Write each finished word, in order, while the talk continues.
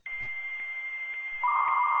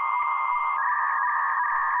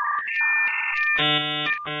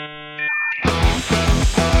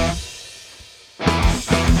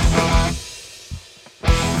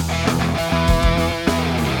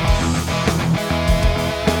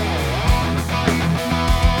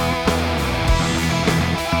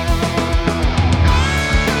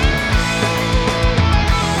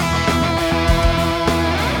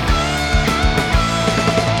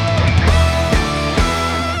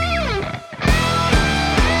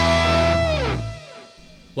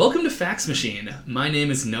Welcome to Fax Machine. My name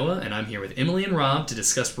is Noah, and I'm here with Emily and Rob to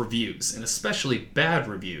discuss reviews, and especially bad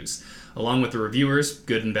reviews, along with the reviewers,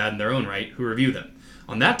 good and bad in their own right, who review them.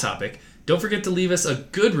 On that topic, don't forget to leave us a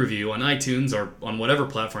good review on iTunes or on whatever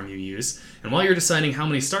platform you use, and while you're deciding how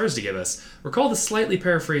many stars to give us, recall the slightly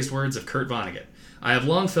paraphrased words of Kurt Vonnegut. I have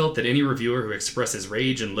long felt that any reviewer who expresses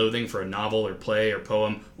rage and loathing for a novel or play or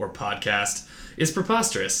poem or podcast is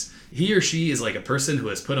preposterous. He or she is like a person who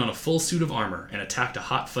has put on a full suit of armor and attacked a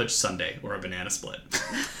hot fudge sundae or a banana split.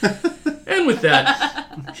 And with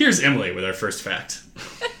that, here's Emily with our first fact.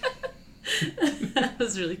 That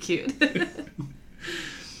was really cute.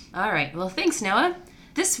 All right, well, thanks, Noah.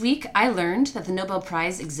 This week, I learned that the Nobel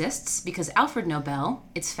Prize exists because Alfred Nobel,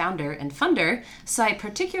 its founder and funder, saw a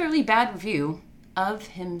particularly bad review of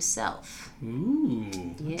himself. Ooh.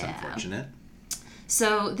 That's unfortunate.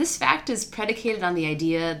 So this fact is predicated on the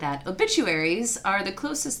idea that obituaries are the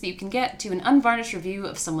closest that you can get to an unvarnished review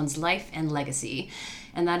of someone's life and legacy.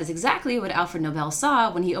 And that is exactly what Alfred Nobel saw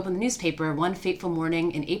when he opened the newspaper one fateful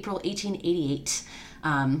morning in April 1888,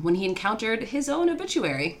 when he encountered his own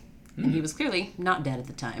obituary. And he was clearly not dead at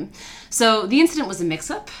the time. So the incident was a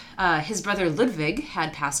mix-up. His brother Ludwig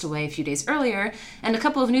had passed away a few days earlier, and a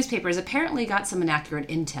couple of newspapers apparently got some inaccurate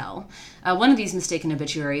intel. One of these mistaken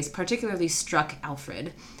obituaries particularly struck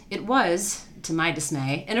Alfred. It was, to my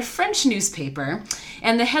dismay, in a French newspaper,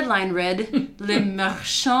 and the headline read, Le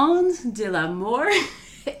Marchand de la Mort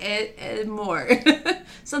et Mort.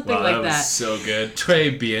 Something like that. Wow, that was so good.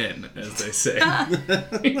 Très bien, as they say.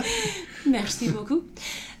 Merci beaucoup.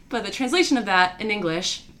 But the translation of that in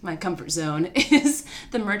English, my comfort zone, is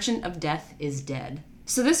The Merchant of Death is Dead.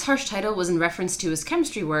 So this harsh title was in reference to his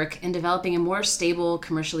chemistry work in developing a more stable,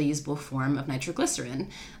 commercially usable form of nitroglycerin.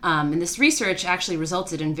 And this research actually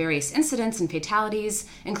resulted in various incidents and fatalities,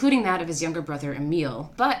 including that of his younger brother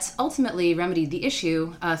Emile, but ultimately remedied the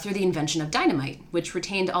issue through the invention of dynamite, which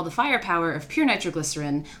retained all the firepower of pure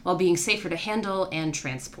nitroglycerin while being safer to handle and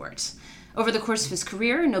transport. Over the course of his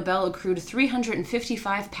career, Nobel accrued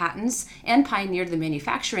 355 patents and pioneered the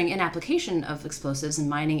manufacturing and application of explosives in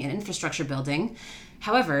mining and infrastructure building.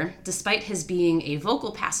 However, despite his being a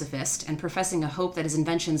vocal pacifist and professing a hope that his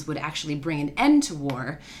inventions would actually bring an end to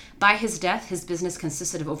war, by his death, his business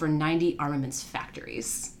consisted of over 90 armaments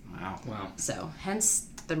factories. Wow. So, hence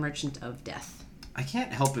the Merchant of Death. I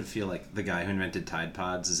can't help but feel like the guy who invented Tide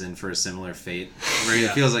Pods is in for a similar fate, where he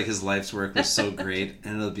feels like his life's work was so great,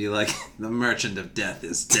 and it'll be like, the Merchant of Death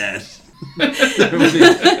is dead. There will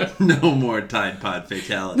be no more Tide Pod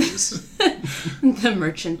fatalities. The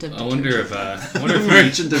Merchant of Detergent. I wonder if The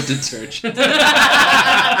Merchant of Detergent.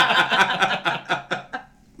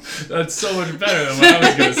 That's so much better than what I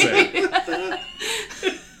was going to say.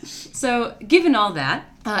 So, given all that,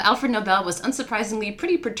 Alfred Nobel was unsurprisingly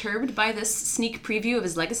pretty perturbed by this sneak preview of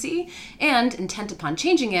his legacy, and, intent upon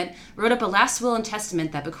changing it, wrote up a last will and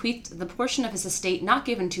testament that bequeathed the portion of his estate not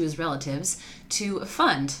given to his relatives to a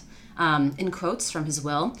fund. In quotes from his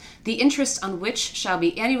will, the interest on which shall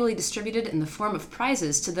be annually distributed in the form of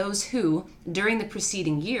prizes to those who, during the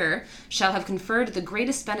preceding year, shall have conferred the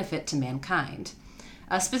greatest benefit to mankind.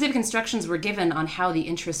 Specific instructions were given on how the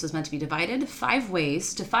interest was meant to be divided, 5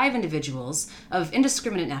 ways to 5 individuals of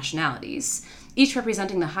indiscriminate nationalities, each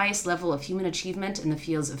representing the highest level of human achievement in the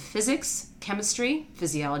fields of physics, chemistry,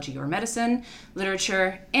 physiology or medicine,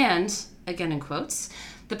 literature, and, again in quotes,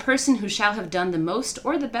 the person who shall have done the most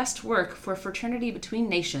or the best work for fraternity between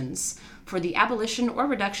nations, for the abolition or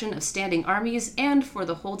reduction of standing armies, and for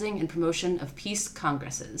the holding and promotion of peace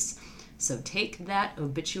congresses. So take that,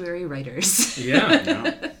 obituary writers.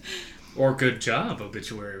 Yeah. Or good job,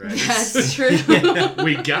 obituary writers. That's true.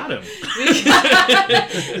 We got him.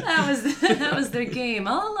 That was their game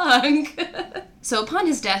all along. So upon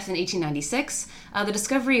his death in 1896, the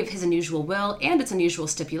discovery of his unusual will and its unusual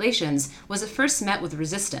stipulations was at first met with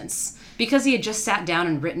resistance. Because he had just sat down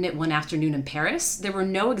and written it one afternoon in Paris, there were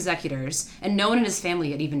no executors, and no one in his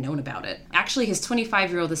family had even known about it. Actually, his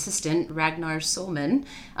 25-year-old assistant, Ragnar Solman,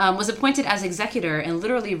 was appointed as executor and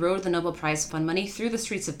literally rode the Nobel Prize fund money through the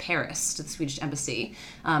streets of Paris to the Swedish embassy.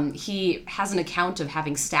 He has an account of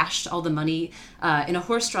having stashed all the money in a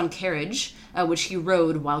horse-drawn carriage, which he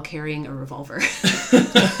rode while carrying a revolver.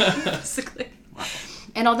 Basically.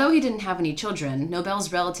 And although he didn't have any children,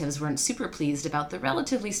 Nobel's relatives weren't super pleased about the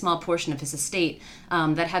relatively small portion of his estate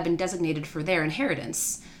that had been designated for their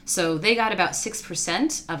inheritance. So they got about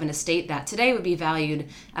 6% of an estate that today would be valued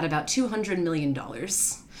at about $200 million.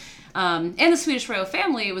 And the Swedish royal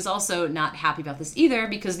family was also not happy about this either,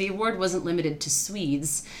 because the award wasn't limited to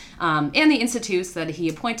Swedes. And the institutes that he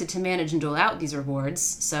appointed to manage and dole out these awards,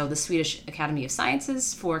 so the Swedish Academy of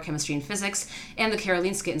Sciences for Chemistry and Physics and the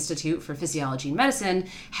Karolinska Institute for Physiology and Medicine,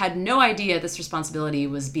 had no idea this responsibility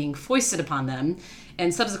was being foisted upon them,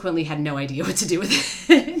 and subsequently had no idea what to do with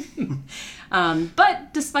it.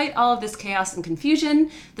 But despite all of this chaos and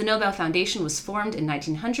confusion, the Nobel Foundation was formed in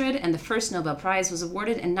 1900, and the first Nobel Prize was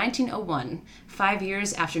awarded in 1901, 5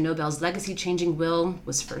 years after Nobel's legacy-changing will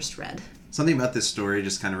was first read. Something about this story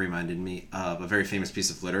just kind of reminded me of a very famous piece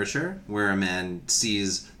of literature where a man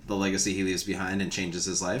sees the legacy he leaves behind and changes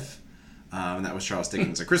his life. And that was Charles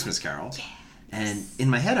Dickens' A Christmas Carol. Yeah. And in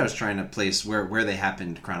my head, I was trying to place where they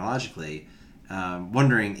happened chronologically,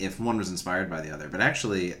 wondering if one was inspired by the other. But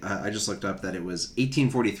actually, I just looked up that it was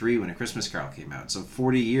 1843 when A Christmas Carol came out. So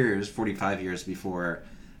 45 years before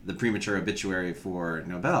the premature obituary for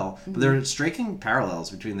Nobel. Mm-hmm. But there are striking parallels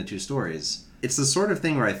between the two stories. It's the sort of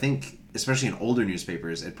thing where I think, especially in older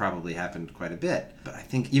newspapers, it probably happened quite a bit. But I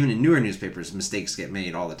think even in newer newspapers, mistakes get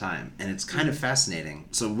made all the time. And it's kind of fascinating.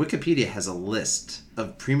 So Wikipedia has a list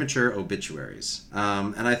of premature obituaries.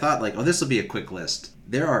 And I thought, this will be a quick list.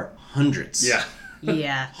 There are hundreds. Yeah.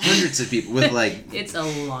 Hundreds of people with, It's a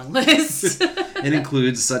long list. It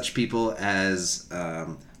includes such people as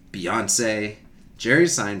Beyonce, Jerry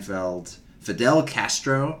Seinfeld, Fidel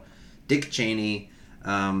Castro, Dick Cheney,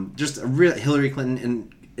 just a real Hillary Clinton,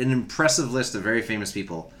 and an impressive list of very famous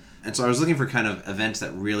people. And so I was looking for kind of events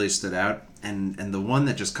that really stood out, and the one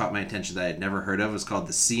that just caught my attention that I had never heard of was called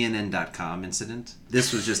the CNN.com incident.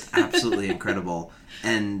 This was just absolutely incredible.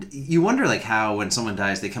 And you wonder how when someone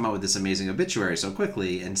dies, they come out with this amazing obituary so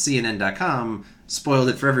quickly, and CNN.com spoiled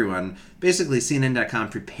it for everyone. Basically, CNN.com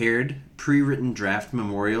prepared pre-written draft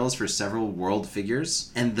memorials for several world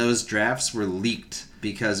figures, and those drafts were leaked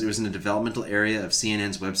because it was in a developmental area of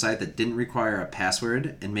CNN's website that didn't require a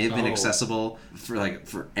password and may have been accessible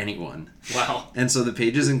for anyone. Wow. And so the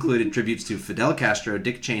pages included tributes to Fidel Castro,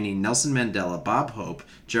 Dick Cheney, Nelson Mandela, Bob Hope,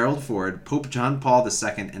 Gerald Ford, Pope John Paul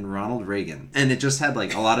II, and Ronald Reagan. And it just had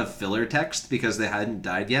a lot of filler text because they hadn't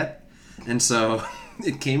died yet. And so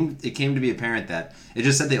it came to be apparent that it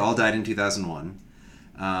just said they all died in 2001.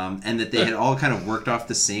 And that they had all kind of worked off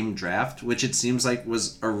the same draft, which it seems like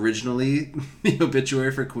was originally the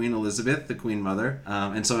obituary for Queen Elizabeth, the Queen Mother.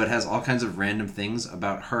 And so it has all kinds of random things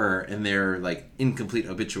about her in their incomplete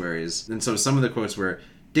obituaries. And so some of the quotes were,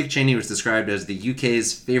 Dick Cheney was described as the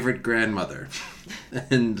UK's favorite grandmother.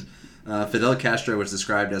 And Fidel Castro was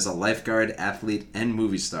described as a lifeguard, athlete, and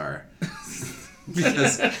movie star.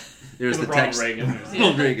 Because there's the text.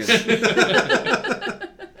 Ronald Reagan.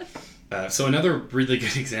 So another really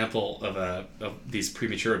good example of these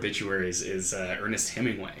premature obituaries is Ernest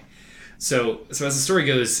Hemingway. So as the story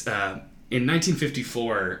goes, in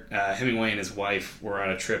 1954, Hemingway and his wife were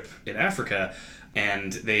on a trip in Africa,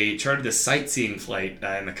 and they chartered a sightseeing flight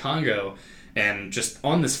in the Congo. And just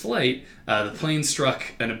on this flight, the plane struck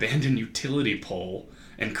an abandoned utility pole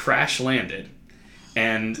and crash landed.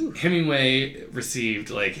 And Hemingway received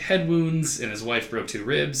head wounds, and his wife broke 2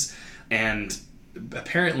 ribs, and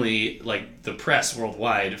apparently the press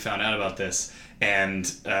worldwide found out about this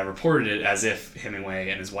and reported it as if Hemingway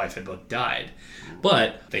and his wife had both died,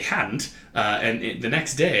 but they hadn't. And the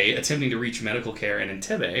next day, attempting to reach medical care in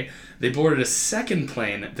Entebbe, they boarded a second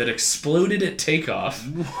plane that exploded at takeoff,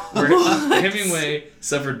 where Hemingway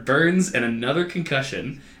suffered burns and another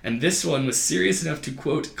concussion, and this one was serious enough to,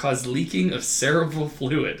 quote, cause leaking of cerebral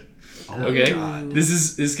fluid. Okay,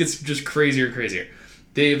 this gets just crazier and crazier.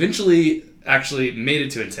 They eventually actually made it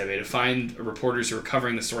to Entebbe to find reporters who were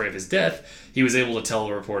covering the story of his death. He was able to tell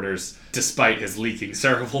the reporters, despite his leaking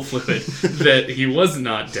cerebral fluid, that he was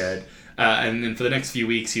not dead. And then for the next few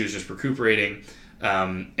weeks, he was just recuperating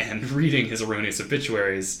and reading his erroneous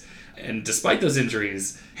obituaries. And despite those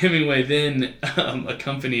injuries, Hemingway then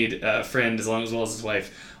accompanied a friend, as well as his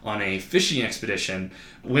wife, on a fishing expedition.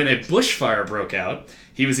 When a bushfire broke out,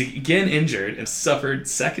 he was again injured and suffered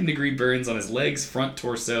second-degree burns on his legs, front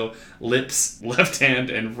torso, lips, left hand,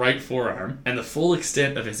 and right forearm. And the full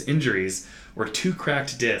extent of his injuries were 2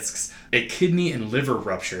 cracked discs, a kidney and liver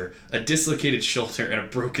rupture, a dislocated shoulder, and a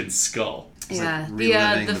broken skull.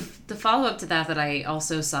 Yeah, the follow-up to that I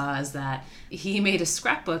also saw is that he made a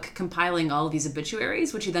scrapbook compiling all of these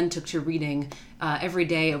obituaries, which he then took to reading every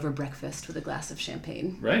day over breakfast with a glass of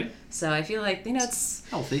champagne. Right. So I feel like, it's...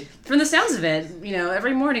 Healthy. From the sounds of it,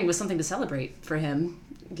 every morning was something to celebrate for him,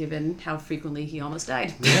 given how frequently he almost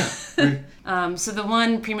died. Yeah. So the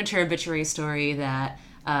one premature obituary story that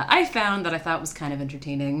I found that I thought was kind of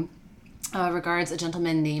entertaining regards a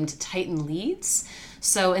gentleman named Titan Leeds.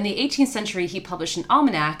 So in the 18th century, he published an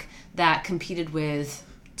almanac that competed with,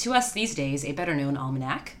 to us these days, a better-known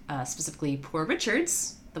almanac, specifically Poor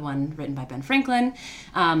Richard's, the one written by Ben Franklin.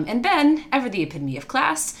 And Ben, ever the epitome of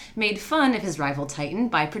class, made fun of his rival Titan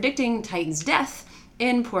by predicting Titan's death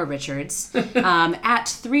in Poor Richard's at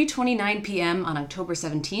 3:29 p.m. on October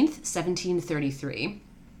 17th, 1733.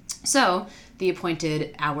 So the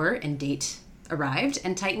appointed hour and date arrived,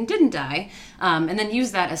 and Titan didn't die, and then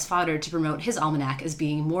used that as fodder to promote his almanac as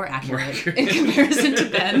being more accurate in comparison to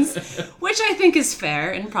Ben's, which I think is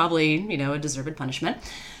fair and probably, a deserved punishment.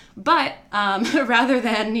 But rather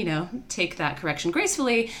than, take that correction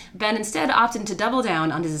gracefully, Ben instead opted to double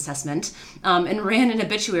down on his assessment and ran an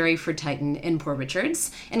obituary for Titan in Poor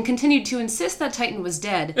Richard's and continued to insist that Titan was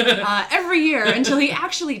dead every year until he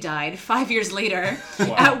actually died 5 years later,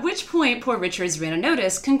 at which point Poor Richard's ran a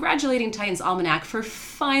notice congratulating Titan's almanac for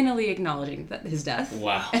finally acknowledging his death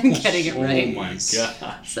and getting it right. Oh my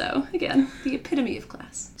gosh. So, again, the epitome of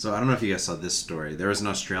class. So I don't know if you guys saw this story. There was an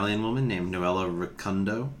Australian woman named Noella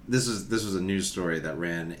Rukundo. This was a news story that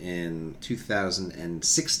ran in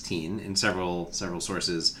 2016 in several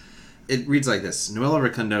sources. It reads like this. Noella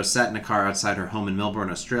Rukundo sat in a car outside her home in Melbourne,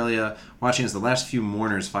 Australia, watching as the last few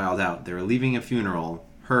mourners filed out. They were leaving a funeral,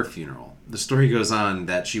 her funeral. The story goes on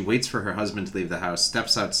that she waits for her husband to leave the house,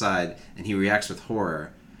 steps outside, and he reacts with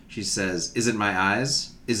horror. She says, "Is it my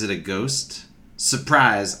eyes? Is it a ghost?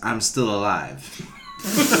 Surprise, I'm still alive."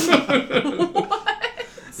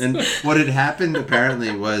 And what had happened apparently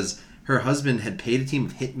was her husband had paid a team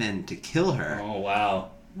of hitmen to kill her. Oh,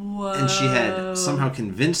 wow. Whoa. And she had somehow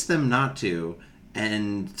convinced them not to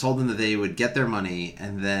and told them that they would get their money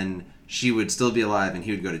and then she would still be alive and he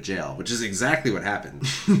would go to jail, which is exactly what happened.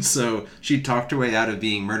 So she talked her way out of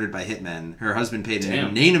being murdered by hitmen. Her husband paid an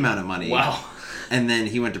inane amount of money. Wow. And then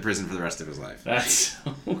he went to prison for the rest of his life. That's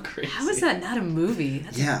so crazy. How is that not a movie?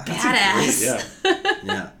 That's Yeah. badass.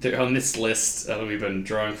 Yeah. There, on this list that we've been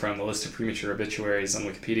drawing from, the list of premature obituaries on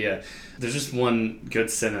Wikipedia, there's just one good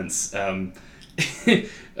sentence. It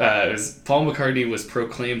was, Paul McCartney was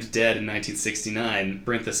proclaimed dead in 1969,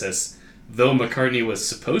 parenthesis, though McCartney was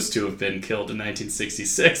supposed to have been killed in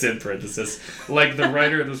 1966, in parenthesis, like the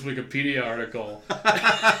writer of this Wikipedia article,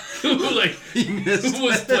 who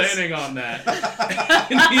was planning on that.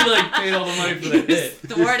 And he paid all the money for the hit.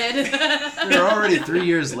 Thwarted. They're already 3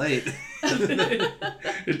 years late.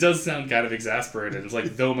 It does sound kind of exasperated. It's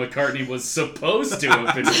like, though McCartney was supposed to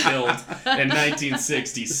have been killed in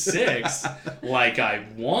 1966, like I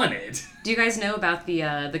wanted. Do you guys know about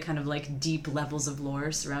the kind of deep levels of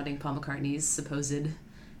lore surrounding Paul McCartney's supposed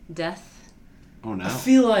death? Oh no. I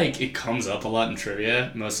feel like it comes up a lot in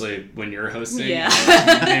trivia, mostly when you're hosting. Yeah.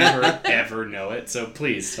 You never, ever know it. So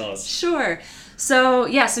please tell us. Sure. So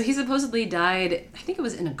he supposedly died, I think it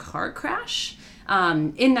was in a car crash.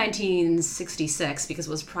 In 1966, because it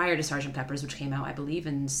was prior to Sgt. Pepper's, which came out, I believe,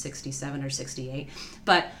 in 67 or 68.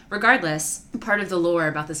 But regardless, part of the lore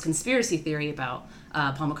about this conspiracy theory about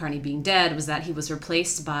Paul McCartney being dead was that he was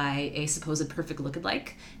replaced by a supposed perfect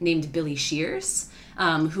lookalike named Billy Shears,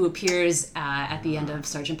 who appears at the end of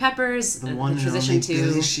Sgt. Pepper's. The one and transition only to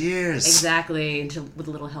Billy Shears. Exactly, with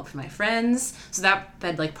a little help from my friends. So that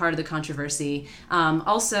fed part of the controversy.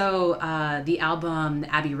 Also, the album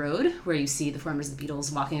Abbey Road, where you see the formers of the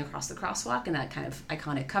Beatles walking across the crosswalk in that kind of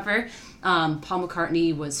iconic cover. Paul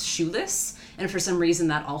McCartney was shoeless, and for some reason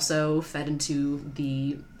that also fed into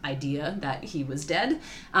the idea that he was dead.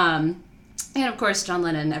 And of course, John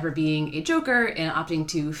Lennon, ever being a joker and opting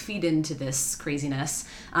to feed into this craziness,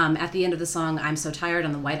 at the end of the song "I'm So Tired"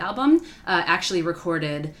 on the White Album, actually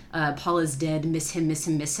recorded "Paul is dead, miss him, miss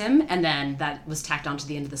him, miss him," and then that was tacked onto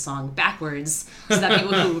the end of the song backwards, so that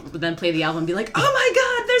people who would then play the album be like, "Oh my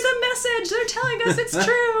God, there's a message! They're telling us it's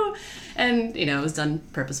true!" And it was done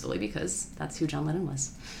purposefully because that's who John Lennon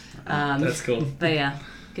was. That's cool. But yeah,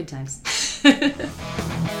 good times.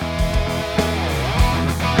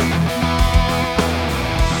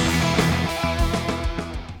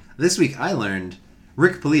 This week I learned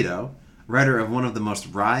Rick Polito, writer of one of the most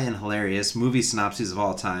wry and hilarious movie synopses of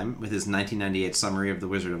all time with his 1998 summary of The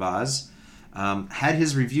Wizard of Oz, had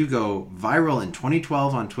his review go viral in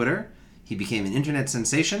 2012 on Twitter. He became an internet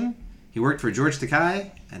sensation. He worked for George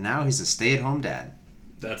Takei, and now he's a stay-at-home dad.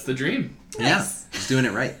 That's the dream. Nice. Yeah, he's doing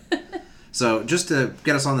it right. So just to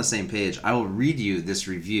get us on the same page, I will read you this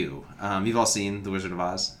review. You've all seen The Wizard of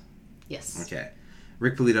Oz? Yes. Okay.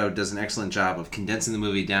 Rick Polito does an excellent job of condensing the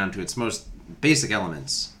movie down to its most basic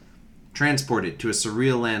elements. Transported to a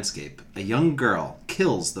surreal landscape, a young girl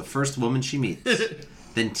kills the first woman she meets,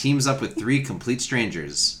 then teams up with 3 complete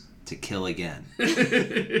strangers to kill again.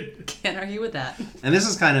 Can't argue with that. And this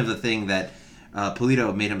is kind of the thing that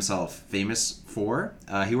Polito made himself famous for.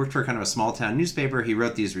 He worked for kind of a small town newspaper. He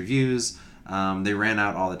wrote these reviews. They ran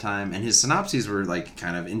out all the time, and his synopses were like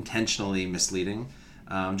kind of intentionally misleading,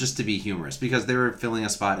 just to be humorous, because they were filling a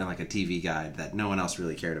spot in like a TV guide that no one else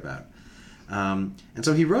really cared about. And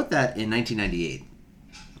so he wrote that in 1998,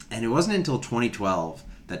 and it wasn't until 2012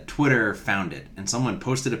 that Twitter found it, and someone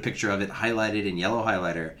posted a picture of it highlighted in yellow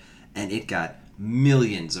highlighter, and it got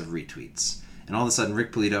millions of retweets. And all of a sudden,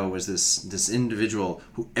 Rick Polito was this individual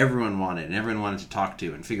who everyone wanted, and everyone wanted to talk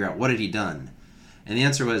to and figure out what had he done. And the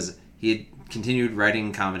answer was he had continued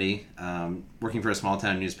writing comedy, working for a small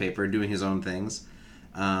town newspaper, doing his own things,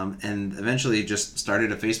 and eventually just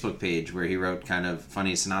started a Facebook page where he wrote kind of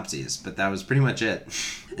funny synopses. But that was pretty much it.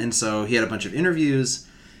 And so he had a bunch of interviews,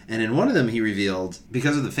 and in one of them he revealed,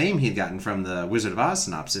 because of the fame he'd gotten from the Wizard of Oz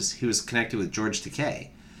synopsis, he was connected with George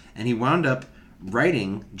Takei. And he wound up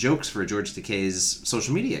writing jokes for George Takei's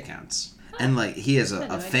social media accounts. And like he has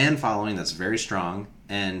a fan following that's very strong.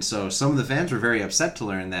 And so some of the fans were very upset to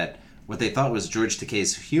learn that what they thought was George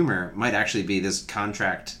Takei's humor might actually be this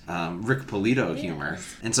contract Rick Polito humor.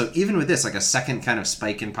 And so even with this, like a second kind of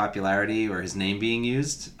spike in popularity or his name being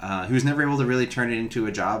used, he was never able to really turn it into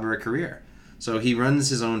a job or a career. So he runs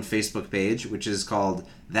his own Facebook page, which is called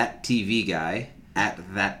That TV Guy, at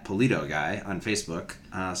That Polito Guy on Facebook.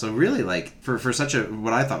 So really, like, for such a,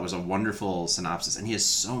 what I thought was a wonderful synopsis, and he has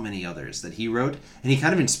so many others that he wrote, and he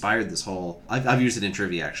kind of inspired this whole, I've used it in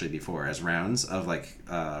trivia actually before as rounds of like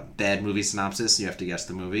bad movie synopsis, you have to guess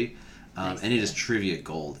the movie. And it is trivia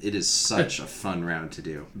gold. It is such a fun round to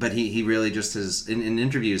do. But he really just has, in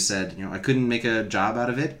interviews, said, I couldn't make a job out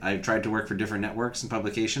of it. I tried to work for different networks and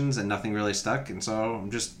publications, and nothing really stuck, and so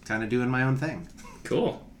I'm just kind of doing my own thing.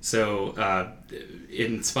 Cool. So,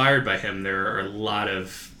 inspired by him, there are a lot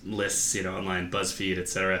of lists, online, BuzzFeed,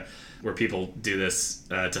 etc., where people do this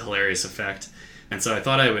to hilarious effect. And so I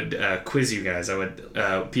thought I would quiz you guys.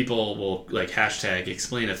 People will like hashtag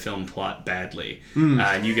explain a film plot badly,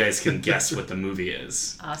 and you guys can guess what the movie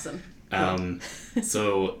is. Awesome.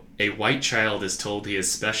 So a white child is told he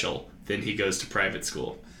is special, then he goes to private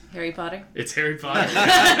school. Harry Potter? It's Harry Potter.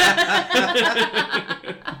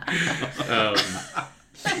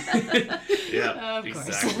 Yeah, of course.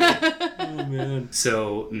 exactly. Oh, man.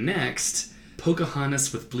 So next,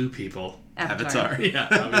 Pocahontas with blue people. Avatar. Yeah,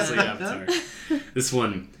 obviously Avatar. This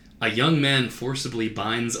one, a young man forcibly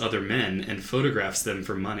binds other men and photographs them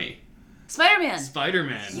for money. Spider-Man.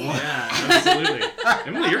 Spider-Man. Yeah, absolutely.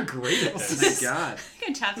 Emily, you're great at this. Oh my god. I'm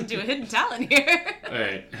going to tap into a hidden talent here. All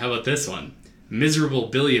right, how about this one? Miserable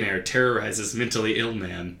billionaire terrorizes mentally ill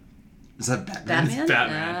man. Is that Batman? It's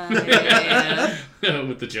Batman. Yeah.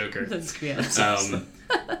 With the Joker. That's great.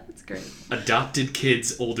 That's great. Adopted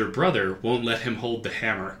kid's older brother won't let him hold the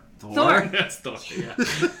hammer. Thor. That's Thor, yeah.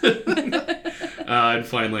 And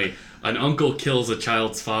finally, an uncle kills a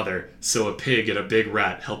child's father, so a pig and a big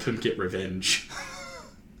rat help him get revenge.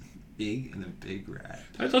 Big and a big rat.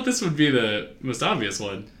 I thought this would be the most obvious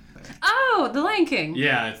one. Oh, The Lion King.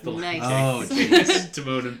 Yeah, it's the Nice. Oh,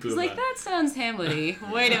 Timon and Pumbaa. It's like, that sounds Hamlet-y.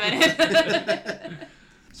 Wait a minute.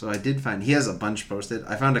 So I did find, he has a bunch posted.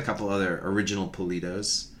 I found a couple other original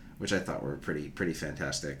Politos, which I thought were pretty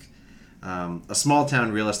fantastic. A small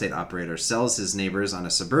town real estate operator sells his neighbors on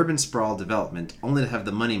a suburban sprawl development only to have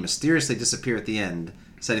the money mysteriously disappear at the end,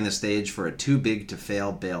 setting the stage for a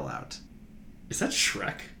too-big-to-fail bailout. Is that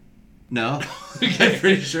Shrek? No. I'm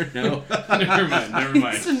pretty sure no. Never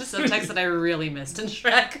mind. Some subtext that I really missed in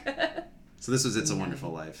Shrek. So this was It's a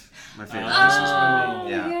Wonderful Life. My favorite Oh, Christmas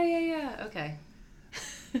movie. Yeah. Okay.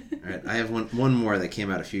 All right, I have one more that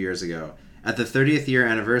came out a few years ago. At the 30th year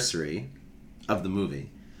anniversary of the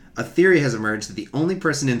movie, a theory has emerged that the only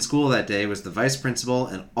person in school that day was the vice principal,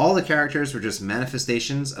 and all the characters were just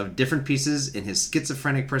manifestations of different pieces in his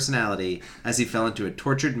schizophrenic personality as he fell into a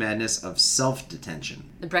tortured madness of self-detention.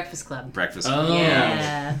 The Breakfast Club. Breakfast. Oh.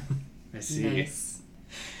 Yeah. I see. Nice.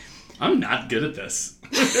 I'm not good at this.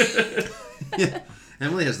 Yeah.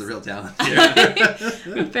 Emily has the real talent here.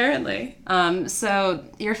 Apparently. So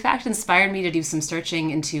your fact inspired me to do some searching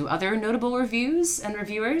into other notable reviews and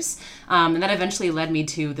reviewers, and that eventually led me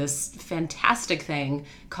to this fantastic thing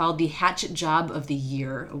called the Hatchet Job of the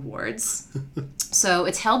Year Awards. So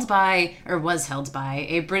it's was held by,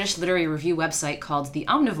 a British literary review website called The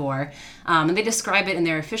Omnivore, and they describe it in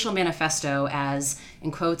their official manifesto as,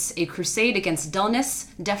 in quotes, a crusade against dullness,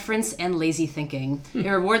 deference, and lazy thinking. It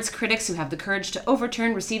rewards critics who have the courage to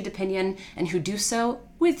overturn received opinion and who do so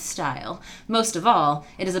with style. Most of all,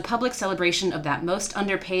 it is a public celebration of that most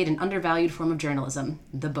underpaid and undervalued form of journalism,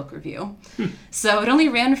 the book review. So it only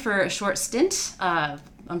ran for a short stint,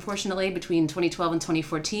 unfortunately, between 2012 and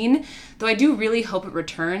 2014, though I do really hope it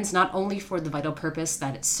returns, not only for the vital purpose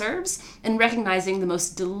that it serves in recognizing the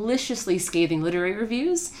most deliciously scathing literary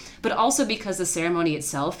reviews, but also because the ceremony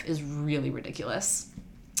itself is really ridiculous.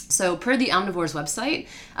 So per the Omnivore's website,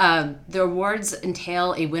 the awards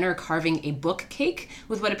entail a winner carving a book cake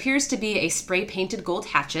with what appears to be a spray-painted gold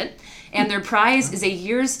hatchet, and their prize is a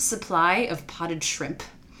year's supply of potted shrimp.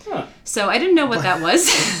 Huh. So I didn't know what that was.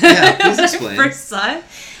 Yeah, please explain. When I first saw it.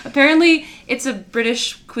 Apparently, it's a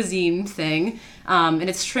British cuisine thing, and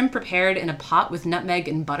it's shrimp prepared in a pot with nutmeg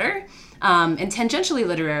and butter. And tangentially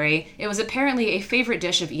literary, it was apparently a favorite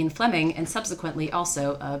dish of Ian Fleming and subsequently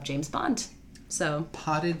also of James Bond. So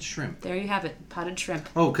Potted shrimp. there you have it, potted shrimp.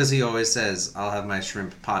 Oh, because he always says, I'll have my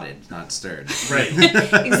shrimp potted, not stirred. Right.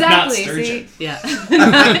 Exactly. Not See? sturgeon. Yeah.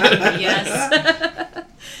 Yes.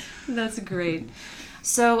 That's great.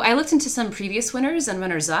 So I looked into some previous winners and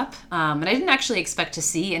runners-up, and I didn't actually expect to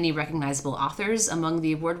see any recognizable authors among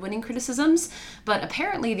the award-winning criticisms, but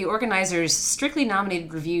apparently the organizers strictly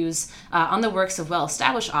nominated reviews on the works of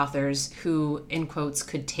well-established authors who, in quotes,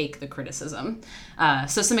 could take the criticism.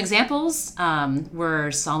 So some examples were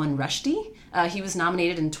Salman Rushdie. He was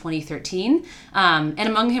nominated in 2013, and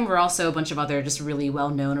among him were also a bunch of other just really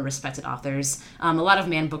well-known or respected authors, a lot of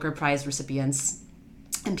Man Booker Prize recipients,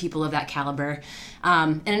 and people of that caliber.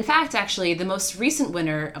 And in fact, actually, the most recent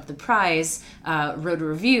winner of the prize wrote a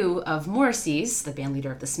review of Morrissey's, the band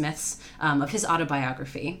leader of the Smiths, of his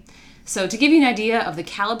autobiography. So to give you an idea of the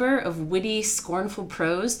caliber of witty, scornful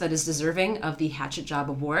prose that is deserving of the Hatchet Job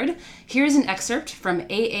Award, here's an excerpt from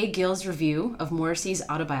A.A. Gill's review of Morrissey's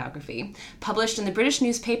autobiography, published in the British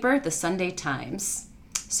newspaper, The Sunday Times.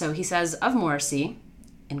 So he says of Morrissey,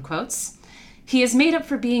 in quotes, "He is made up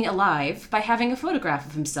for being alive by having a photograph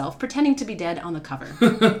of himself pretending to be dead on the cover.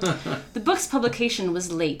 The book's publication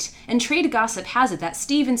was late, and trade gossip has it that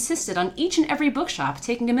Steve insisted on each and every bookshop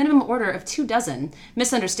taking a minimum order of 24,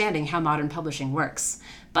 misunderstanding how modern publishing works.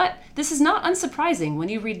 But this is not unsurprising when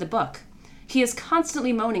you read the book. He is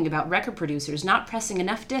constantly moaning about record producers not pressing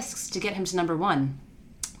enough discs to get him to number 1.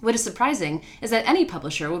 What is surprising is that any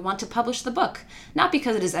publisher would want to publish the book, not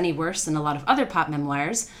because it is any worse than a lot of other pop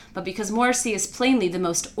memoirs, but because Morrissey is plainly the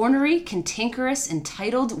most ornery, cantankerous,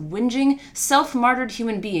 entitled, whinging, self-martyred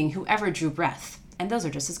human being who ever drew breath. And those are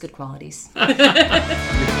just his good qualities."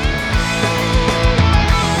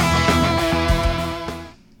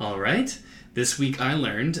 All right. This week I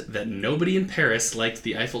learned that nobody in Paris liked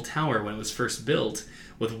the Eiffel Tower when it was first built,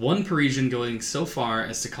 with one Parisian going so far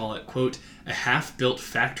as to call it, quote, a half-built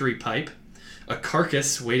factory pipe, a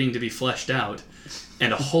carcass waiting to be fleshed out,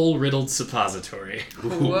 and a hole-riddled suppository.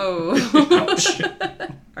 Whoa.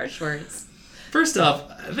 Harsh words. First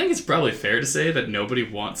off, I think it's probably fair to say that nobody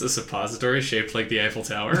wants a suppository shaped like the Eiffel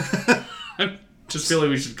Tower. I just feel like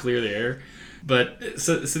we should clear the air. But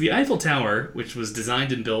so the Eiffel Tower, which was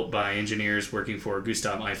designed and built by engineers working for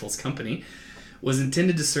Gustave Eiffel's company, was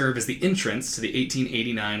intended to serve as the entrance to the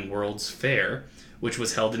 1889 World's Fair, which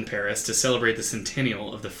was held in Paris to celebrate the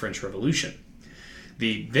centennial of the French Revolution.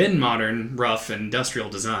 The then modern, rough, industrial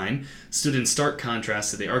design stood in stark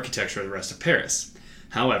contrast to the architecture of the rest of Paris.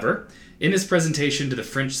 However, in his presentation to the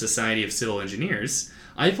French Society of Civil Engineers,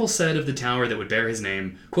 Eiffel said of the tower that would bear his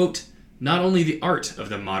name, quote, not only the art of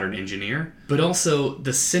the modern engineer, but also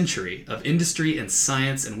the century of industry and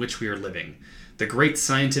science in which we are living, the great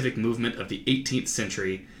scientific movement of the 18th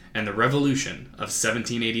century, and the revolution of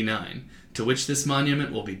 1789, to which this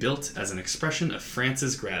monument will be built as an expression of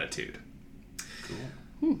France's gratitude.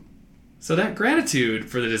 Cool. So that gratitude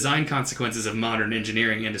for the design consequences of modern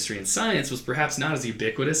engineering, industry, and science was perhaps not as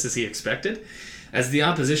ubiquitous as he expected, as the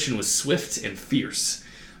opposition was swift and fierce,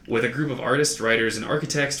 with a group of artists, writers, and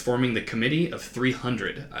architects forming the Committee of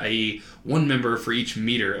 300, i.e. one member for each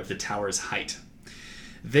meter of the tower's height.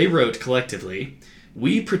 They wrote collectively,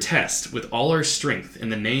 "We protest with all our strength in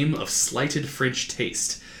the name of slighted French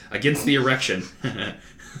taste against the erection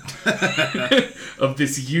of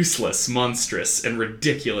this useless, monstrous, and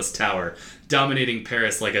ridiculous tower, dominating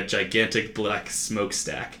Paris like a gigantic black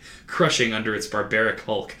smokestack, crushing under its barbaric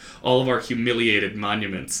hulk all of our humiliated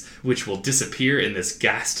monuments, which will disappear in this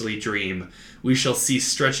ghastly dream. We shall see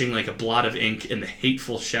stretching like a blot of ink in the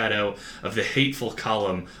hateful shadow of the hateful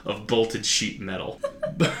column of bolted sheet metal.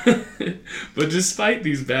 But despite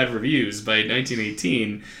these bad reviews, by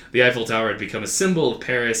 1918, the Eiffel Tower had become a symbol of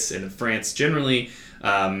Paris and of France generally,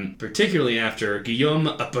 particularly after Guillaume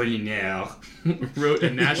Apollinaire wrote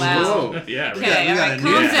a national... Wow. Yeah, Okay, We got alright, a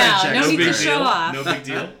calm new down. French No need to expert. show off. No big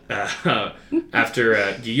deal.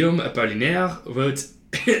 After Guillaume Apollinaire wrote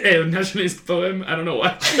a nationalist poem. I don't know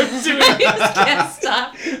why I'm doing I just can't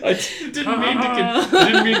stop. I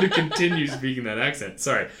didn't mean to continue speaking that accent.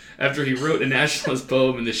 Sorry. After he wrote a nationalist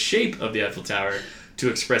poem in the shape of the Eiffel Tower to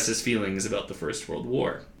express his feelings about the First World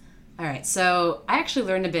War. All right, so I actually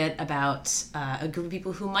learned a bit about a group of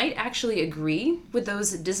people who might actually agree with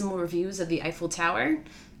those dismal reviews of the Eiffel Tower,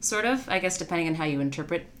 sort of, I guess, depending on how you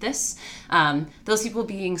interpret this. Those people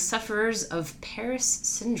being sufferers of Paris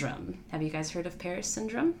syndrome. Have you guys heard of Paris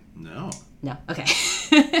syndrome? No. No. Okay.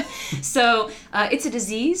 So it's a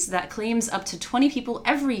disease that claims up to 20 people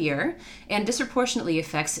every year and disproportionately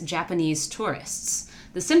affects Japanese tourists.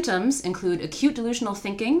 The symptoms include acute delusional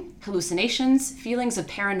thinking, hallucinations, feelings of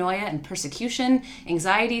paranoia and persecution,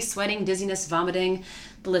 anxiety, sweating, dizziness, vomiting.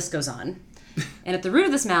 The list goes on. And at the root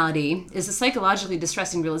of this malady is the psychologically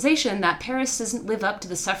distressing realization that Paris doesn't live up to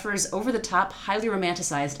the sufferer's over-the-top, highly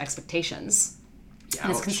romanticized expectations. And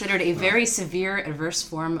it's Ouch. considered a very severe adverse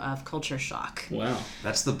form of culture shock. Wow.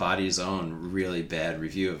 That's the body's own really bad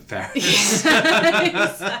review of Paris.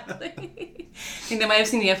 Exactly. I think they might have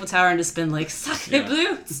seen the Eiffel Tower and just been like, suck it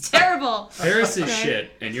blue, it's terrible. Paris is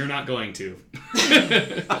shit, and you're not going to.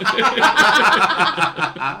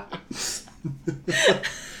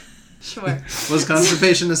 Sure. Was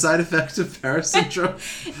constipation a side effect of Paris syndrome?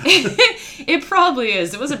 It probably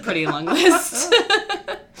is. It was a pretty long list.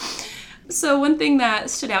 So one thing that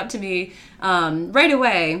stood out to me right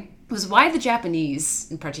away was why the Japanese,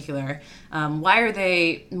 in particular, why are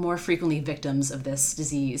they more frequently victims of this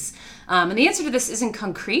disease? And the answer to this isn't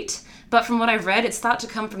concrete, but from what I've read, it's thought to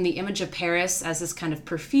come from the image of Paris as this kind of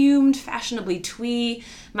perfumed, fashionably twee,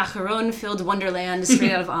 macaron-filled wonderland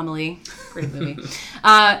straight out of Amelie. Great movie.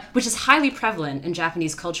 Which is highly prevalent in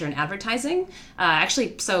Japanese culture and advertising.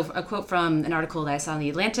 Actually, so a quote from an article that I saw in The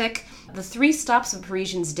Atlantic, the 3 stops of a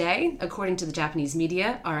Parisian's day, according to the Japanese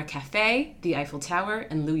media, are a cafe, the Eiffel Tower,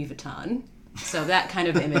 and Louis Vuitton. So that kind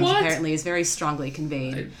of image apparently is very strongly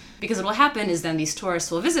conveyed. Because what will happen is then these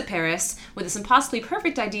tourists will visit Paris with this impossibly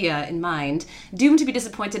perfect idea in mind, doomed to be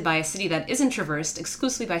disappointed by a city that isn't traversed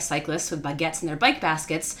exclusively by cyclists with baguettes in their bike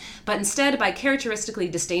baskets, but instead by characteristically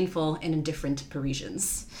disdainful and indifferent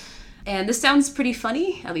Parisians. And this sounds pretty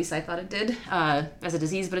funny, at least I thought it did, as a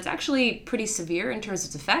disease, but it's actually pretty severe in terms of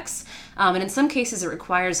its effects. And in some cases, it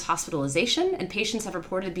requires hospitalization, and patients have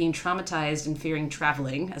reported being traumatized and fearing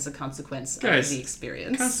traveling as a consequence of the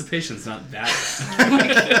experience. Constipation's not that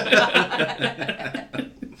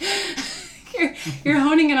bad. You're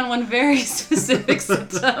honing in on one very specific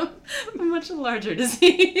symptom, a much larger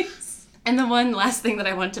disease. And the one last thing that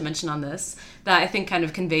I want to mention on this that I think kind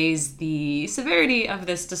of conveys the severity of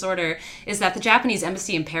this disorder is that the Japanese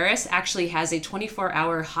embassy in Paris actually has a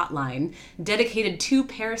 24-hour hotline dedicated to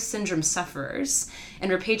Paris syndrome sufferers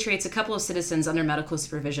and repatriates a couple of citizens under medical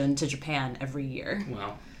supervision to Japan every year.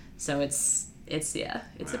 Wow. So it's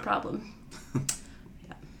a problem.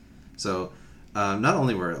 So, not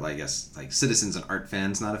only were, I guess, citizens and art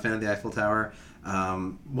fans not a fan of the Eiffel Tower,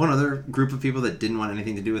 one other group of people that didn't want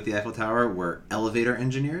anything to do with the Eiffel Tower were elevator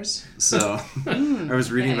engineers. So, I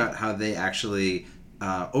was reading about how they actually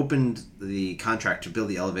opened the contract to build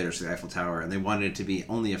the elevators for the Eiffel Tower, and they wanted it to be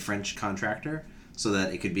only a French contractor so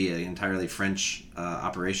that it could be an entirely French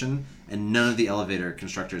operation, and none of the elevator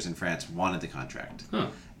constructors in France wanted the contract. Huh.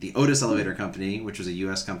 The Otis Elevator Company, which was a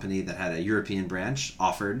U.S. company that had a European branch,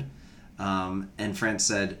 offered, and France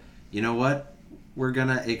said, you know what? We're going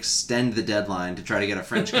to extend the deadline to try to get a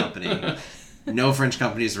French company. No French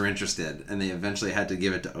companies were interested, and they eventually had to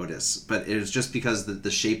give it to Otis. But it was just because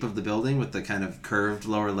the shape of the building with the kind of curved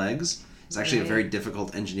lower legs is actually a very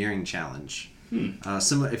difficult engineering challenge.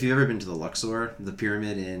 Similar, if you've ever been to the Luxor, the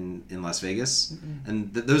pyramid in Las Vegas,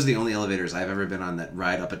 and those are the only elevators I've ever been on that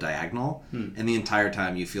ride up a diagonal, and the entire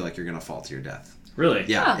time you feel like you're going to fall to your death. Really?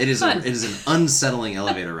 Yeah, Oh, it is fun. an unsettling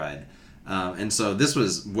elevator ride. And so this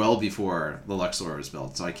was well before the Luxor was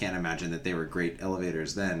built, so I can't imagine that they were great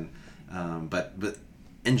elevators then. But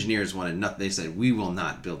engineers wanted nothing. They said, we will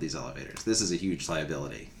not build these elevators. This is a huge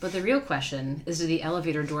liability. But the real question is, do the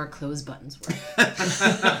elevator door close buttons work?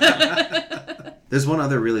 There's one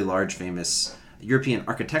other really large, famous European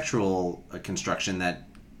architectural construction that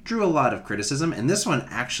drew a lot of criticism, and this one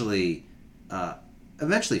actually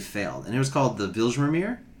eventually failed. And it was called the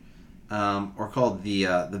Wilsmermeer, or called the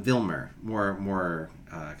Wilmer, more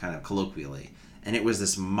kind of colloquially. And it was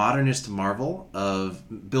this modernist marvel of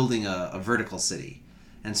building a vertical city.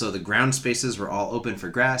 And so the ground spaces were all open for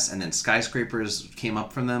grass, and then skyscrapers came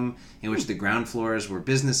up from them, in which the ground floors were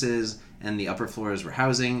businesses and the upper floors were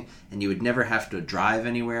housing, and you would never have to drive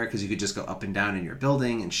anywhere because you could just go up and down in your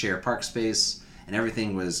building and share park space, and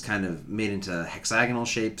everything was kind of made into hexagonal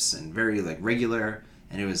shapes and very like regular,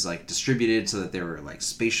 and it was like distributed so that there were like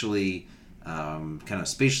spatially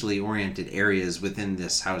oriented areas within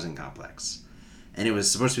this housing complex. And it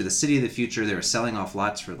was supposed to be the city of the future. They were selling off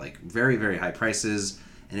lots for like very, very high prices,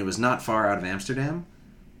 and it was not far out of Amsterdam,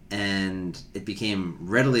 and it became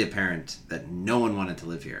readily apparent that no one wanted to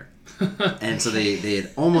live here. And so they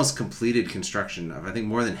had almost completed construction of, I think,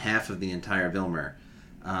 more than half of the entire Wilmer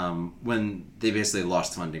when they basically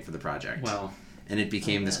lost funding for the project. Wow. And it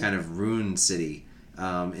became this kind of ruined city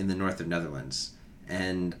in the north of Netherlands.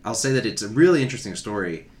 And I'll say that it's a really interesting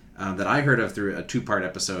story that I heard of through a 2-part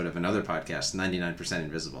episode of another podcast, 99%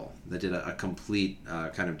 Invisible, that did a complete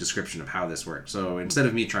kind of description of how this worked. So instead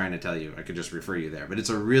of me trying to tell you, I could just refer you there. But it's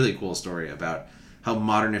a really cool story about how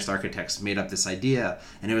modernist architects made up this idea,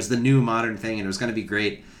 and it was the new modern thing, and it was going to be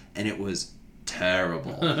great, and it was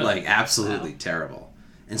terrible, like absolutely terrible.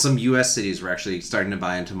 And some U.S. cities were actually starting to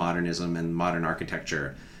buy into modernism and modern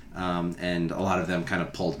architecture, and a lot of them kind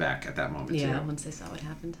of pulled back at that moment, Yeah, too. once they saw what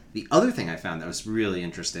happened. The other thing I found that was really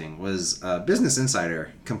interesting was Business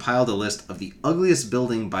Insider compiled a list of the ugliest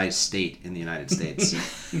building by state in the United States.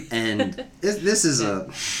 And this is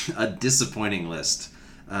a disappointing list,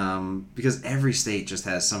 because every state just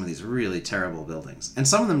has some of these really terrible buildings. And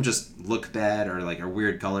some of them just look bad or like are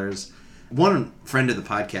weird colors. One friend of the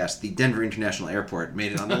podcast, the Denver International Airport,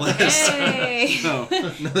 made it on the list. Hey! So, another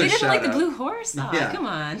They didn't like the shout-out. Blue Horse? Oh, Yeah. come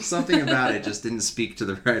on. Something about it just didn't speak to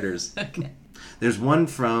the writers. Okay. There's one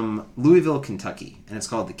from Louisville, Kentucky, and it's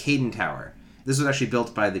called the Caden Tower. This was actually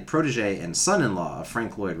built by the protege and son-in-law of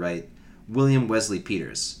Frank Lloyd Wright, William Wesley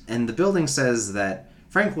Peters. And the building says that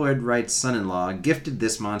Frank Lloyd Wright's son-in-law gifted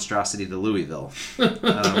this monstrosity to Louisville.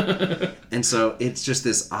 And so it's just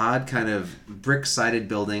this odd kind of brick-sided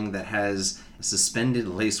building that has a suspended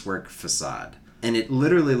lacework facade. And it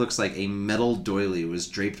literally looks like a metal doily was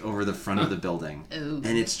draped over the front of the building. Ooh.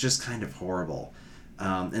 And it's just kind of horrible.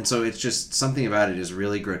 And so it's just, something about it is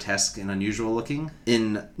really grotesque and unusual looking.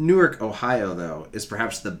 In Newark, Ohio, though, is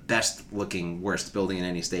perhaps the best looking, worst building in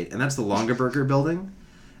any state. And that's the Longaberger building.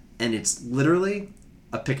 And it's literally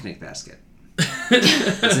a picnic basket.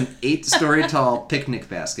 It's an 8-story tall picnic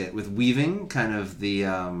basket with weaving, kind of the,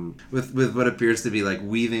 with what appears to be like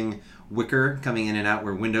weaving wicker coming in and out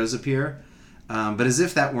where windows appear. But as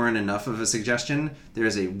if that weren't enough of a suggestion,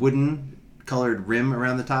 there's a wooden colored rim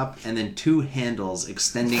around the top and then 2 handles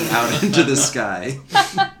extending out into the sky.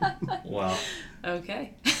 Wow.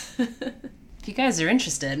 Okay. If you guys are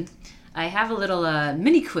interested, I have a little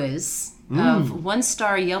mini quiz of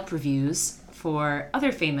 1-star Yelp reviews for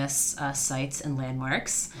other famous sites and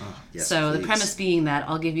landmarks. Oh, yes, so the please. premise being that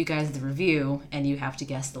I'll give you guys the review and you have to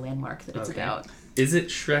guess the landmark that it's Okay. about. Is it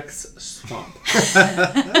Shrek's swamp?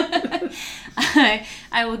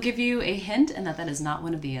 I will give you a hint and that is not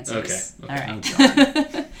one of the answers. Okay. All Oh,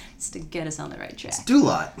 right. Just to get us on the right track.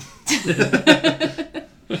 Dulot.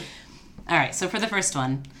 All right, so for the first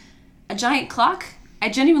one, a giant clock. I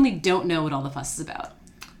genuinely don't know what all the fuss is about.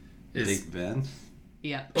 Is, Big Ben.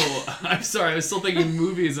 Yeah. oh, I'm sorry. I was still thinking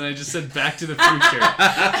movies, and I just said Back to the Future.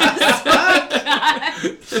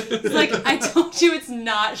 It's like, I told you it's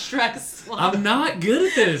not Shrek's swamp. I'm not good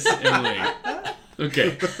at this, Emily.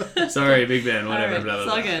 Okay. Sorry, Big Ben. Whatever. All right, blah, blah,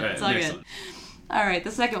 it's all blah. good, right, it's all next good. one. All right, the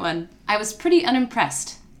second one. I was pretty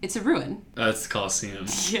unimpressed. It's a ruin. It's the Coliseum.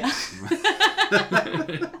 Yeah.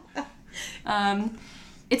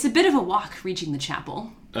 It's a bit of a walk reaching the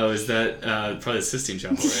chapel. Oh, is that probably the Sistine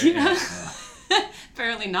Chapel, right? Yeah.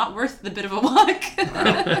 Apparently not worth the bit of a walk.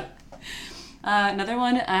 Another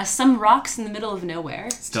one. Some rocks in the middle of nowhere.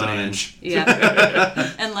 Stonehenge.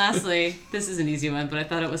 Yeah. And lastly, this is an easy one, but I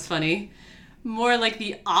thought it was funny. More like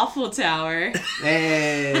the Awful Tower.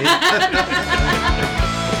 Hey.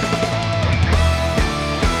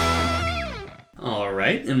 All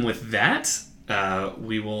right, and with that,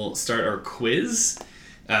 we will start our quiz,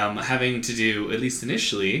 having to do, at least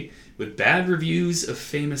initially, with bad reviews of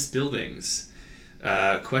famous buildings.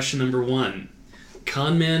 Question number 1.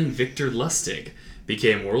 Conman Victor Lustig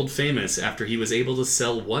became world famous after he was able to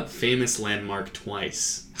sell what famous landmark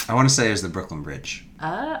twice? I want to say it was the Brooklyn Bridge.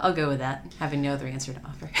 I'll go with that, having no other answer to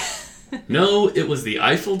offer. No, it was the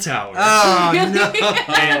Eiffel Tower. Oh, no.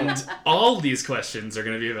 And all these questions are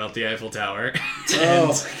going to be about the Eiffel Tower.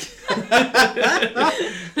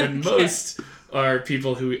 And most are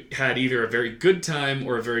people who had either a very good time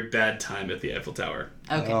or a very bad time at the Eiffel Tower.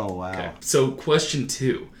 Okay. Oh, wow. Okay. So, question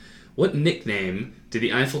 2. What nickname did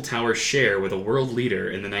the Eiffel Tower share with a world leader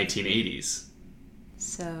in the 1980s?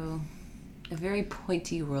 So, a very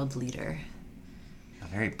pointy world leader. A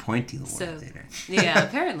very pointy world So, leader. yeah,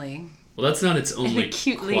 apparently. Well, that's not its An only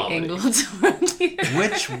acutely quality. angled world leader.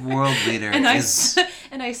 Which world leader An is...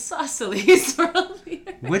 isosceles world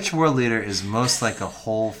leader. Which world leader is most like a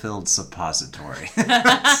hole-filled suppository?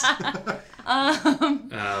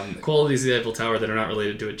 Qualities of the Eiffel Tower that are not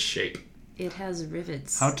related to its shape. It has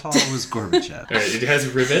rivets. How tall was Gorbachev? All right, it has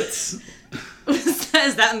rivets.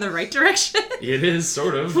 Is that in the right direction? It is,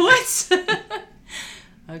 sort of. What?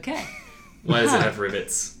 Okay. Why does it have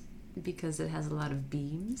rivets? Because it has a lot of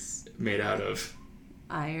beams. Made out of...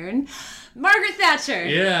 Iron. Margaret Thatcher!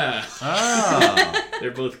 Yeah. Oh. They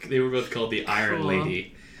were both called the Iron Cool.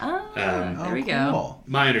 Lady. Oh, Oh, there we go. Cool.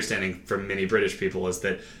 My understanding from many British people is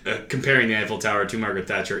that comparing the Eiffel Tower to Margaret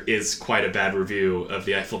Thatcher is quite a bad review of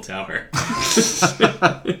the Eiffel Tower.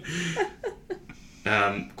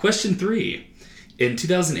 Question 3. In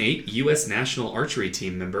 2008, U.S. national archery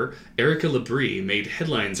team member Erica Labrie made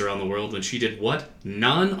headlines around the world when she did what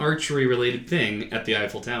non-archery related thing at the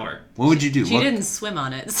Eiffel Tower? What would you do? She What- didn't swim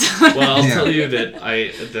on it. So. Well, I'll Yeah. tell you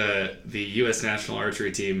that the U.S. national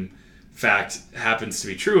archery team fact happens to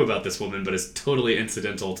be true about this woman, but is totally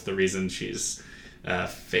incidental to the reason she's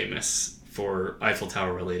famous for Eiffel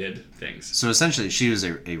Tower related things. So essentially, she was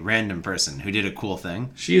a random person who did a cool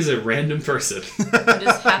thing. She is a random person It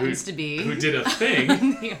just happens to be. who did a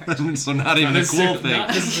thing. So not even a cool thing. Not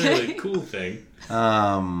necessarily a cool thing.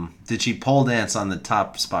 Did she pole dance on the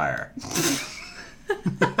top spire?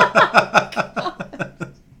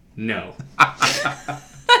 No.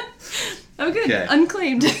 Oh, good. Okay.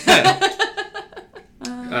 Unclaimed.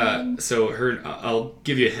 So I'll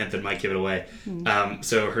give you a hint that might give it away.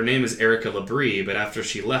 So her name is Erica Labrie, but after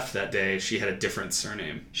she left that day, she had a different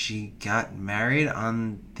surname. She got married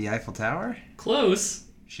on the Eiffel Tower? Close.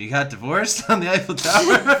 She got divorced on the Eiffel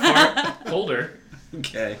Tower? Colder.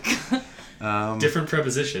 Okay. Different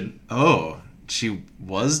preposition. Oh, she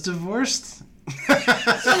was divorced?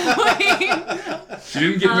 She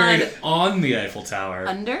didn't get married on the Eiffel Tower.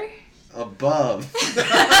 Under? Above. You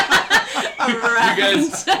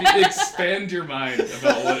guys expand your mind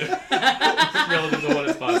about what relative to what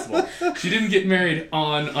is possible. She didn't get married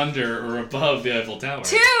on, under, or above the Eiffel Tower.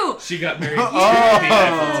 2! She got married near the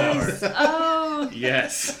Eiffel Tower. Oh,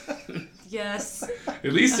 Yes. yes.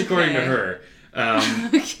 At least according to Okay. her.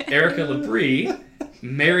 Okay. Erica Labrie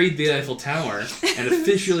married the Eiffel Tower and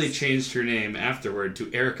officially changed her name afterward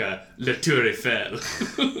to Erica Le Tour Eiffel.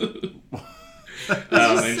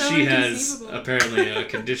 And so she has inconceivable. apparently a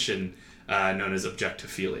condition known as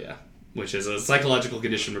objectophilia, which is a psychological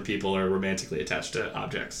condition where people are romantically attached to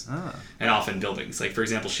objects and often buildings. Like, for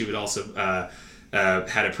example, she would also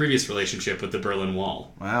had a previous relationship with the Berlin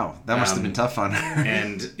Wall. Wow, that must have been tough on her.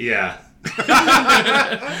 And, yeah.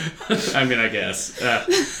 I mean, I guess.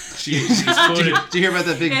 She's quoted... Did you hear about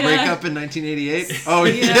that big Yeah. breakup in 1988? Oh,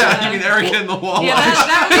 yeah. Yeah. You mean Erica and the Wall? Yeah,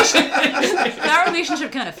 that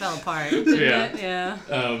relationship kind of fell apart, didn't Yeah. it? Yeah.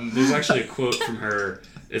 There's actually a quote from her.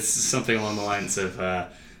 It's something along the lines of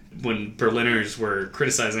when Berliners were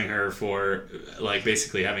criticizing her for like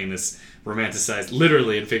basically having this romanticized,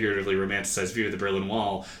 literally and figuratively romanticized view of the Berlin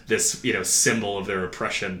Wall, this symbol of their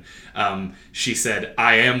oppression. She said,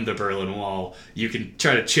 "I am the Berlin Wall. You can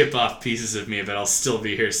try to chip off pieces of me, but I'll still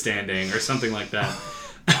be here standing," or something like that.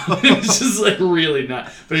 It's just like really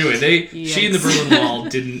not. But anyway, she and the Yikes. Berlin Wall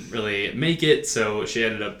didn't really make it, so she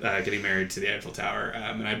ended up getting married to the Eiffel Tower.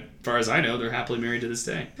 And as far as I know, they're happily married to this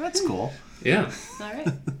day. That's cool. Yeah. All right.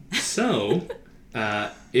 So,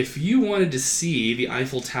 if you wanted to see the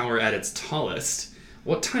Eiffel Tower at its tallest,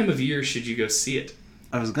 what time of year should you go see it?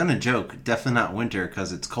 I was going to joke, definitely not winter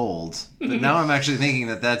because it's cold. But now I'm actually thinking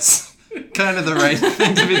that that's kind of the right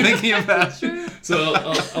thing to be thinking about. So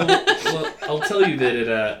I'll tell you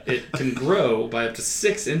that it can grow by up to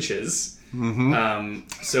 6 inches. Mm-hmm.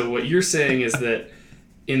 So what you're saying is that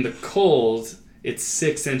in the cold, it's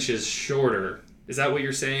 6 inches shorter. Is that what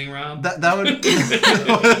you're saying, Rob? That would...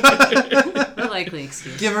 The likely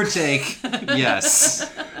excuse. Give or take,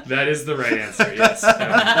 yes. That is the right answer, yes.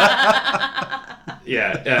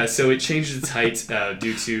 So it changes its height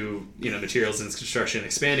due to materials in its construction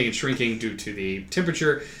expanding and shrinking due to the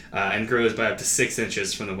temperature, and grows by up to 6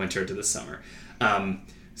 inches from the winter to the summer.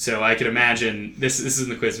 So I could imagine this isn't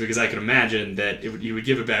the quiz because I could imagine that you would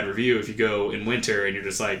give a bad review if you go in winter and you're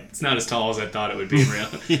just like, it's not as tall as I thought it would be in real.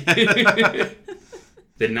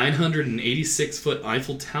 The 986-foot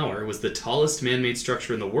Eiffel Tower was the tallest man-made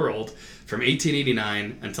structure in the world from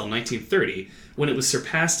 1889 until 1930, when it was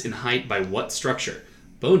surpassed in height by what structure?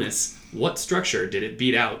 Bonus, what structure did it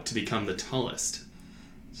beat out to become the tallest?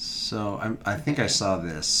 So I think I saw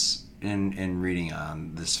this in reading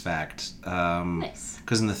on this fact. Nice.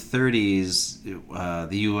 Because in the 30s,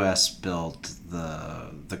 the U.S. built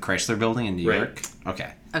the Chrysler Building in New Right. York.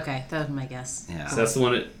 Okay. Okay, that was my guess. Yeah. So that's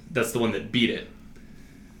the one that beat it.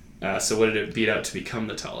 So what did it beat out to become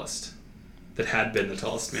the tallest? That had been the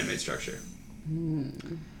tallest man-made structure.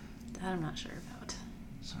 That I'm not sure about.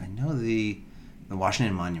 So I know the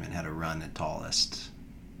Washington Monument had a run at tallest.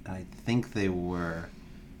 And I think they were...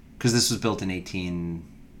 Because this was built in it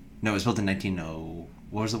was built in 1900...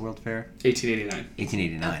 What was the World Fair? 1889.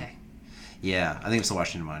 1889. Okay. Yeah, I think it's the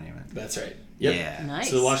Washington Monument. That's right. Yep. Yeah. Nice.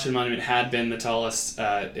 So the Washington Monument had been the tallest.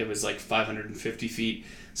 It was like 550 feet.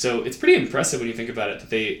 So it's pretty impressive when you think about it that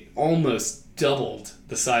they almost doubled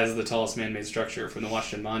the size of the tallest man-made structure from the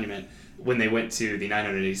Washington Monument when they went to the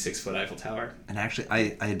 986-foot Eiffel Tower. And actually,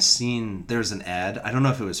 I had seen... There's an ad. I don't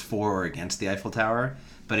know if it was for or against the Eiffel Tower,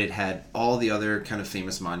 but it had all the other kind of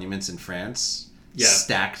famous monuments in France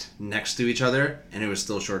stacked next to each other, and it was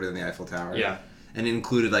still shorter than the Eiffel Tower. Yeah. And it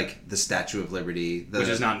included, like, the Statue of Liberty. Which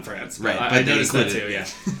is not in France. Right, I but they noticed that included too, it.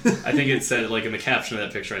 yeah. I think it said, like, in the caption of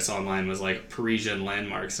that picture I saw online was, like, Parisian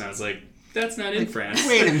landmarks, and I was like, that's not in France.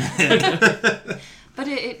 Wait a minute. But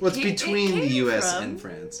it Well, it's between the came U.S. from- and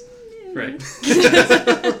France. Right.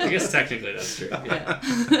 I guess technically that's true. Yeah.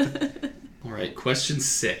 All right, question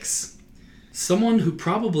 6. Someone who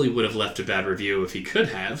probably would have left a bad review if he could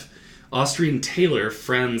have, Austrian tailor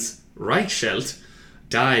Franz Reichelt,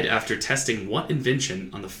 died after testing what invention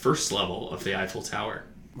on the first level of the Eiffel Tower?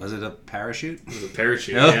 Was it a parachute? It was a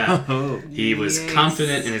parachute, Oh. yeah. He was Yikes.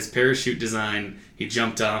 confident in his parachute design. He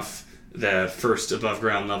jumped off the first above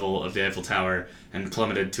ground level of the Eiffel Tower and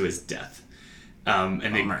plummeted to his death. And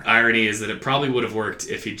Bummer. the irony is that it probably would have worked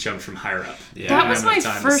if he jumped from higher up. Yeah. That was Enough my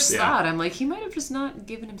time to- first yeah. thought. I'm like, he might have just not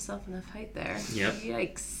given himself enough height there. Yep.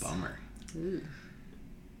 Yikes. Bummer. Ooh.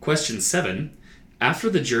 Question 7. After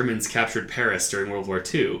the Germans captured Paris during World War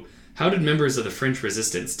II, how did members of the French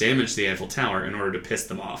resistance damage the Eiffel Tower in order to piss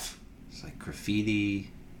them off? It's like graffiti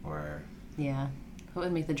or... Yeah. What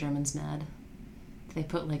would make the Germans mad? Did they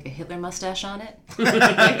put like a Hitler mustache on it? Like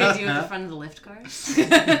they do at the front of the lift cars?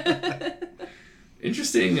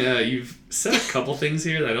 Interesting. You've said a couple things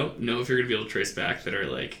here that I don't know if you're going to be able to trace back that are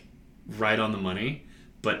like right on the money,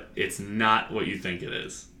 but it's not what you think it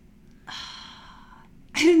is.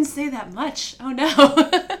 I didn't say that much. Oh no.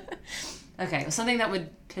 Okay, something that would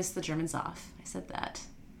piss the Germans off. I said that.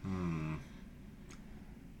 You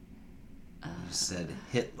said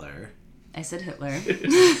Hitler. I said Hitler.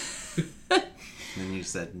 And you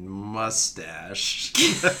said mustache.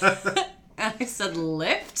 I said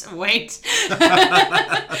lift? Wait.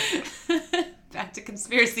 Back to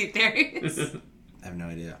conspiracy theories. I have no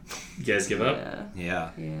idea. You guys give up? Yeah.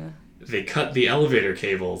 Yeah. Yeah. They cut the elevator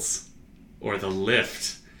cables or the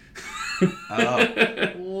lift. Oh.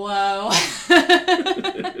 Whoa.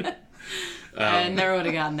 I never would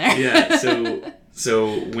have gotten there. Yeah,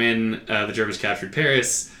 so when the Germans captured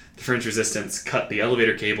Paris, the French resistance cut the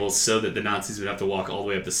elevator cables so that the Nazis would have to walk all the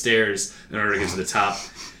way up the stairs in order to get to the top.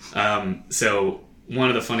 So one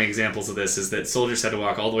of the funny examples of this is that soldiers had to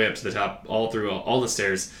walk all the way up to the top, all through all the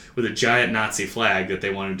stairs, with a giant Nazi flag that they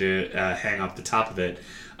wanted to hang off the top of it.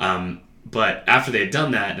 But after they had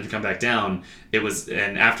done that and come back down,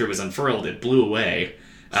 after it was unfurled, it blew away.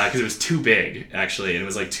 Because it was too big, actually, and it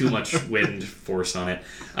was like too much wind force on it.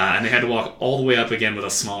 And they had to walk all the way up again with a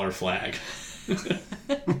smaller flag.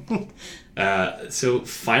 So,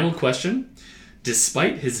 final question.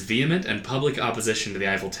 Despite his vehement and public opposition to the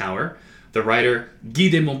Eiffel Tower, the writer Guy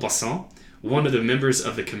de Maupassant, one of the members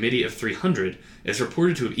of the Committee of 300, is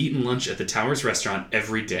reported to have eaten lunch at the tower's restaurant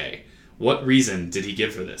every day. What reason did he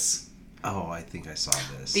give for this? Oh, I think I saw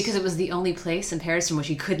this. Because it was the only place in Paris from which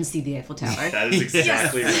you couldn't see the Eiffel Tower. That is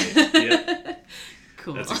exactly right. Yep.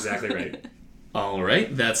 Cool. That's exactly right. All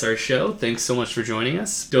right, that's our show. Thanks so much for joining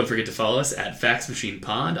us. Don't forget to follow us at Fax Machine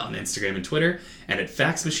Pod on Instagram and Twitter, and at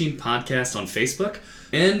Fax Machine Podcast on Facebook.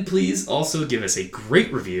 And please also give us a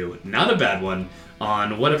great review, not a bad one,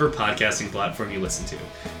 on whatever podcasting platform you listen to.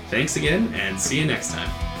 Thanks again, and see you next time.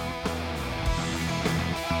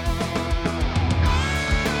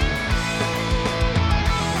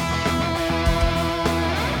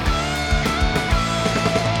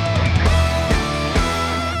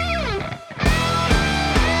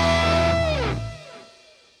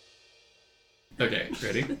 Okay,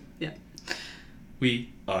 ready? Yeah. We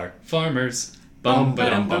are farmers. Bum ba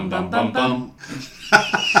dum bum bum bum bum.